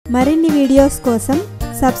మరిన్ని వీడియోస్ కోసం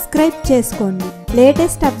సబ్స్క్రైబ్ చేసుకోండి.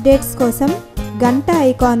 లేటెస్ట్ అప్డేట్స్ కోసం గంట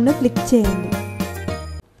ఐకాన్ను క్లిక్ చేయండి.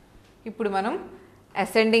 ఇప్పుడు మనం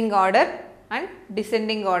ascending order and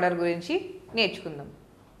descending order గురించి నేర్చుకుందాం.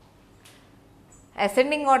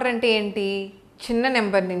 అసెండింగ్ ఆర్డర్ అంటే ఏంటి? చిన్న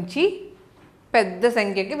నెంబర్ నుంచి పెద్ద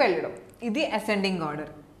సంఖ్యకి వెళ్ళడం. ఇది అసెండింగ్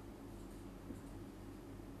ఆర్డర్.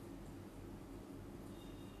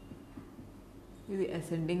 ఇది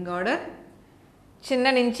అసెండింగ్ ఆర్డర్, చిన్న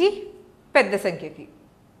నుంచి పెద్ద సంఖ్యకి.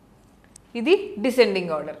 ఇది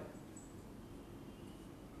డిసెండింగ్ ఆర్డర్.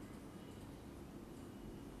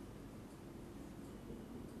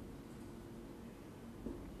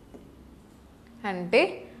 అంటే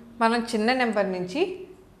మనం చిన్న నెంబర్ నుంచి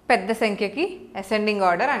పెద్ద సంఖ్యకి అసెండింగ్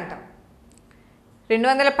ఆర్డర్ అంటాం.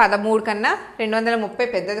 213 కన్నా 230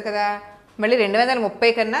 పెద్దది కదా, మళ్ళీ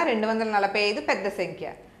 230 కన్నా 245 పెద్ద సంఖ్య.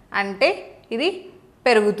 అంటే ఇది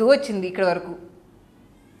పెరుగుతూ వచ్చింది, ఇక్కడ వరకు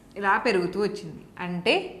ఇలా పెరుగుతూ వచ్చింది.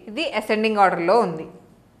 అంటే ఇది అసెండింగ్ ఆర్డర్లో ఉంది.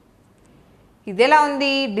 ఇది ఎలా ఉంది?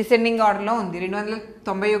 డిసెండింగ్ ఆర్డర్లో ఉంది.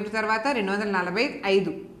 291 తర్వాత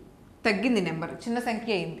 245 తగ్గింది, నెంబర్ చిన్న సంఖ్య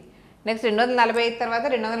అయింది. నెక్స్ట్ 245 తర్వాత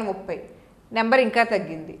 230 నెంబర్ ఇంకా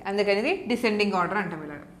తగ్గింది. అందుకని ఇది డిసెండింగ్ ఆర్డర్ అంటాం.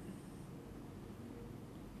 ఇలా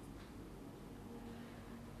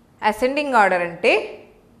అసెండింగ్ ఆర్డర్ అంటే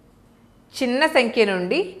చిన్న సంఖ్య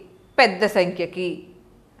నుండి పెద్ద సంఖ్యకి.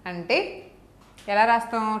 అంటే ఎలా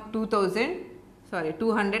రాస్తాం? 213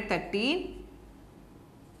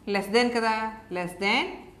 లెస్ దెన్ కదా, లెస్ దెన్,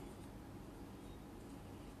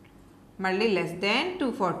 మళ్ళీ లెస్ దెన్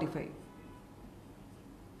 245.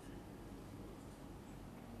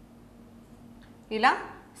 ఇలా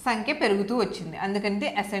సంఖ్య పెరుగుతూ వచ్చింది, అందుకని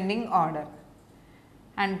అసెండింగ్ ఆర్డర్.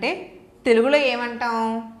 అంటే తెలుగులో ఏమంటాం?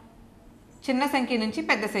 చిన్న సంఖ్య నుంచి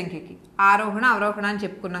పెద్ద సంఖ్యకి ఆరోహణ అవరోహణ అని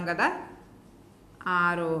చెప్పుకున్నాం కదా.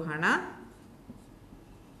 ఆరోహణ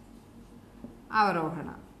అవరోహణ.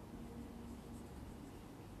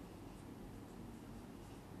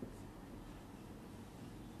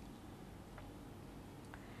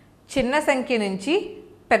 చిన్న సంఖ్య నుంచి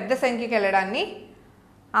పెద్ద సంఖ్యకి వెళ్ళడాన్ని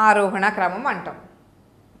ఆరోహణ క్రమం అంటాం.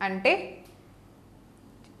 అంటే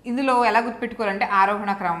ఇందులో ఎలా గుర్తుపెట్టుకోవాలంటే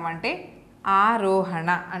ఆరోహణ క్రమం అంటే ఆరోహణ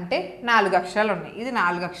అంటే 4 అక్షరాలు ఉన్నాయి. ఇది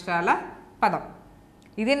 4 అక్షరాల పదం.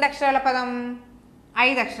 ఇది ఎన్ని అక్షరాల పదం?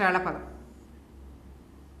 5 అక్షరాల పదం.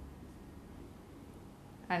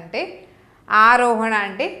 అంటే ఆరోహణ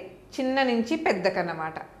అంటే చిన్న నుంచి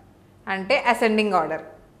పెద్దకన్నమాట. అంటే అసెండింగ్ ఆర్డర్,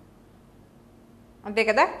 అంతే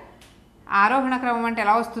కదా. ఆరోహణ క్రమం అంటే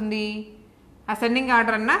ఎలా వస్తుంది? అసెండింగ్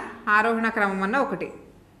ఆర్డర్ అన్న ఆరోహణ క్రమం అన్న ఒకటి.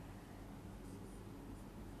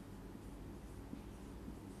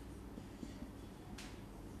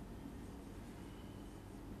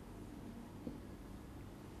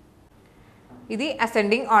 ఇది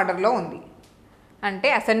అసెండింగ్ ఆర్డర్లో ఉంది. అంటే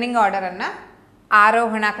అసెండింగ్ ఆర్డర్ అన్న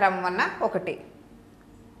ఆరోహణ క్రమం అన్న ఒకటి,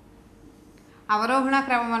 అవరోహణ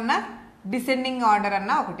క్రమం అన్న డిసెండింగ్ ఆర్డర్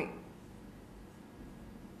అన్న ఒకటి.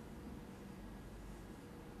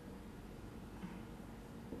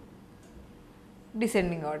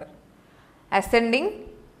 డిసెండింగ్ ఆర్డర్, అసెండింగ్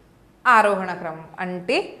ఆరోహణ క్రమం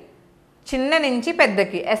అంటే చిన్న నుంచి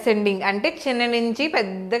పెద్దకి. అసెండింగ్ అంటే చిన్న నుంచి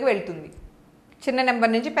పెద్దకి వెళ్తుంది, చిన్న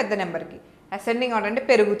నెంబర్ నుంచి పెద్ద నెంబర్కి. అసెండింగ్ ఆర్డర్ అంటే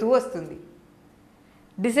పెరుగుతూ వస్తుంది.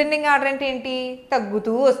 డిసెండింగ్ ఆర్డర్ అంటే ఏంటి?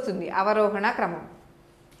 తగ్గుతూ వస్తుంది, అవరోహణ క్రమం.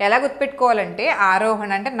 ఎలా గుర్తుపెట్టుకోవాలంటే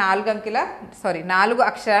ఆరోహణ అంటే 4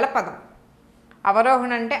 అక్షరాల పదం,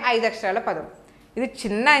 అవరోహణ అంటే 5 అక్షరాల పదం. ఇది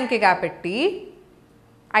చిన్న అంకె కాబట్టి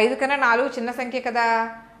 5 కన్నా 4 చిన్న సంఖ్య కదా,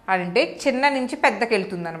 అంటే చిన్న నుంచి పెద్దకి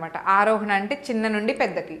వెళ్తుంది అనమాట. ఆరోహణ అంటే చిన్న నుండి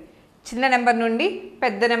పెద్దకి, చిన్న నెంబర్ నుండి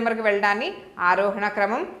పెద్ద నెంబర్కి వెళ్ళడాన్ని ఆరోహణ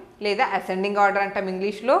క్రమం లేదా అసెండింగ్ ఆర్డర్ అంటాం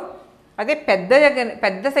ఇంగ్లీష్లో. అదే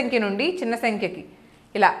పెద్ద సంఖ్య నుండి చిన్న సంఖ్యకి,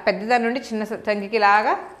 ఇలా పెద్దదాని నుండి చిన్న సంఖ్యకి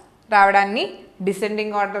ఇలాగా రావడాన్ని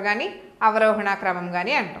డిసెండింగ్ ఆర్డర్ కానీ అవరోహణ క్రమం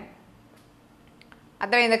కానీ అంటాం.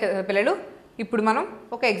 అర్థమైందా కదా పిల్లలు? ఇప్పుడు మనం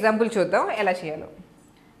ఒక ఎగ్జాంపుల్ చూద్దాం ఎలా చేయాలో.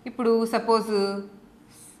 ఇప్పుడు సపోజ్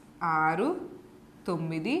 6,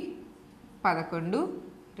 9, 11,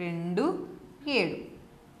 2, 7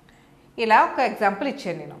 ఇలా ఒక ఎగ్జాంపుల్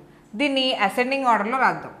ఇచ్చాను నేను. దీన్ని అసెండింగ్ ఆర్డర్లో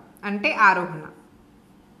రాద్దాం. అంటే ఆరోహణ.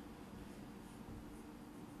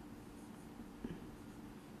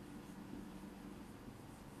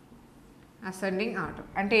 అసెండింగ్ ఆర్డర్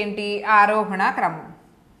అంటే ఏంటి? ఆరోహణ క్రమం.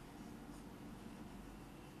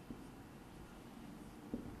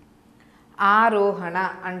 ఆరోహణ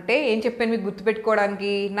అంటే ఏం చెప్పాను మీకు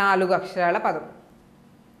గుర్తుపెట్టుకోవడానికి? 4 అక్షరాల పదం.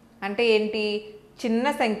 అంటే ఏంటి? చిన్న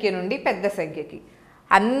సంఖ్య నుండి పెద్ద సంఖ్యకి.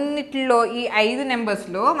 అన్నిట్లో ఈ 5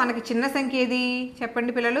 నెంబర్స్లో మనకి చిన్న సంఖ్య ఏది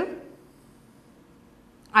చెప్పండి పిల్లలు?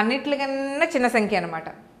 అన్నిట్లకన్నా చిన్న సంఖ్య అన్నమాట.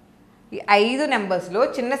 ఈ 5 నెంబర్స్లో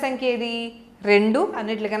చిన్న సంఖ్య ఏది? 2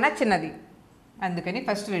 అన్నిటికన్నా చిన్నది. అందుకని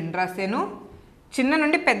ఫస్ట్ 2 రాసాను. చిన్న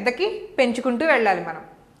నుండి పెద్దకి పెంచుకుంటూ వెళ్ళాలి మనం.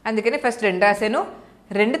 అందుకని ఫస్ట్ 2 రాసాను.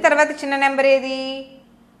 2 తర్వాత చిన్న నెంబర్ ఏది?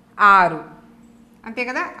 6. అంతే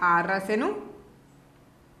కదా, 6 రాసాను.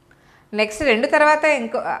 నెక్స్ట్ 2 తర్వాత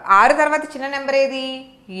 6 తర్వాత చిన్న నెంబర్ ఏది?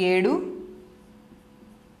 7.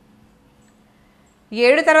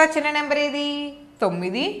 7 తర్వాత చిన్న నెంబర్ ఏది?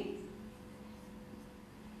 9.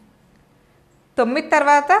 9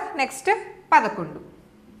 తర్వాత నెక్స్ట్ 11.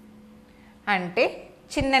 అంటే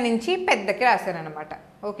చిన్న నుంచి పెద్దకి రాశాను అనమాట.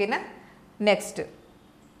 ఓకేనా? నెక్స్ట్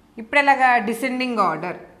ఇప్పుడు ఎలాగా? Descending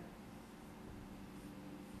order.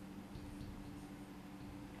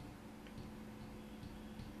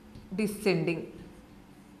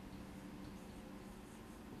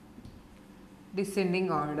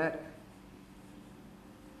 డిసెండింగ్ ఆర్డర్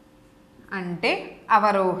అంటే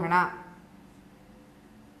అవరోహణ.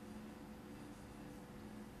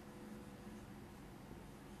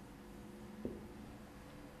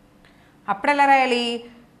 అప్పుడు ఎలా రాయాలి?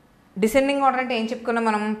 డిసెండింగ్ ఆర్డర్ అంటే ఏం చెప్పుకున్నాం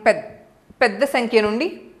మనం? పెద్ద సంఖ్య నుండి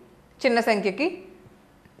చిన్న సంఖ్యకి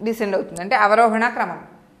డిసెండ్ అవుతుంది, అంటే అవరోహణ క్రమం.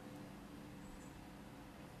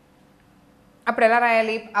 అప్పుడు ఎలా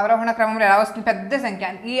రాయాలి? అవరోహణ క్రమంలో ఎలా వస్తుంది? పెద్ద సంఖ్య.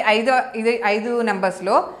 ఈ 5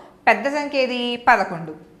 నెంబర్స్లో పెద్ద సంఖ్య ఏది?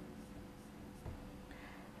 11.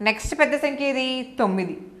 నెక్స్ట్ పెద్ద సంఖ్య ఏది?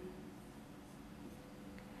 9.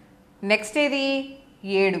 నెక్స్ట్ ఏది?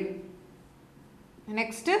 7.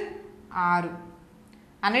 నెక్స్ట్ 6.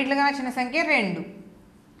 అన్నిటికన్నా చిన్న సంఖ్య 2.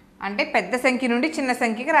 అంటే పెద్ద సంఖ్య నుండి చిన్న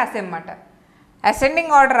సంఖ్యకి రాసామన్నమాట.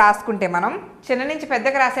 అసెండింగ్ ఆర్డర్ రాసుకుంటే మనం చిన్న నుంచి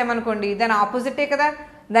పెద్దకి రాసామనుకోండి, దాని ఆపోజిటే కదా,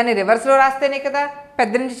 దాన్ని రివర్స్లో రాస్తేనే కదా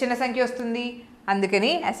పెద్ద నుంచి చిన్న సంఖ్య వస్తుంది.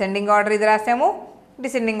 అందుకని అసెండింగ్ ఆర్డర్ ఇది రాసాము,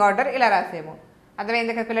 డిసెండింగ్ ఆర్డర్ ఇలా రాసాము.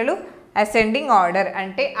 అర్థమైంది కదా పిల్లలు? అసెండింగ్ ఆర్డర్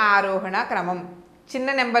అంటే ఆరోహణ క్రమం, చిన్న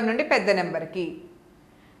నెంబర్ నుండి పెద్ద నెంబర్కి.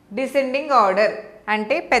 డిసెండింగ్ ఆర్డర్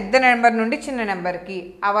అంటే పెద్ద నెంబర్ నుండి చిన్న నెంబర్కి,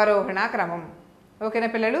 అవరోహణ క్రమం. ఓకేనా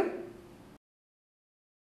పిల్లలు?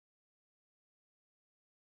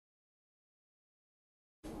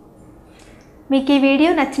 మీకు ఈ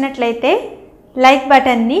వీడియో నచ్చినట్లయితే లైక్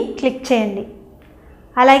బటన్ని క్లిక్ చేయండి.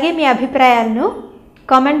 అలాగే మీ అభిప్రాయాలను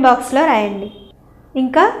కామెంట్ బాక్స్లో రాయండి.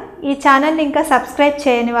 ఇంకా ఈ ఛానల్ని ఇంకా సబ్స్క్రైబ్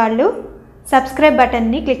చేయని వాళ్ళు సబ్స్క్రైబ్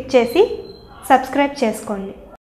బటన్ని క్లిక్ చేసి సబ్స్క్రైబ్ చేసుకోండి.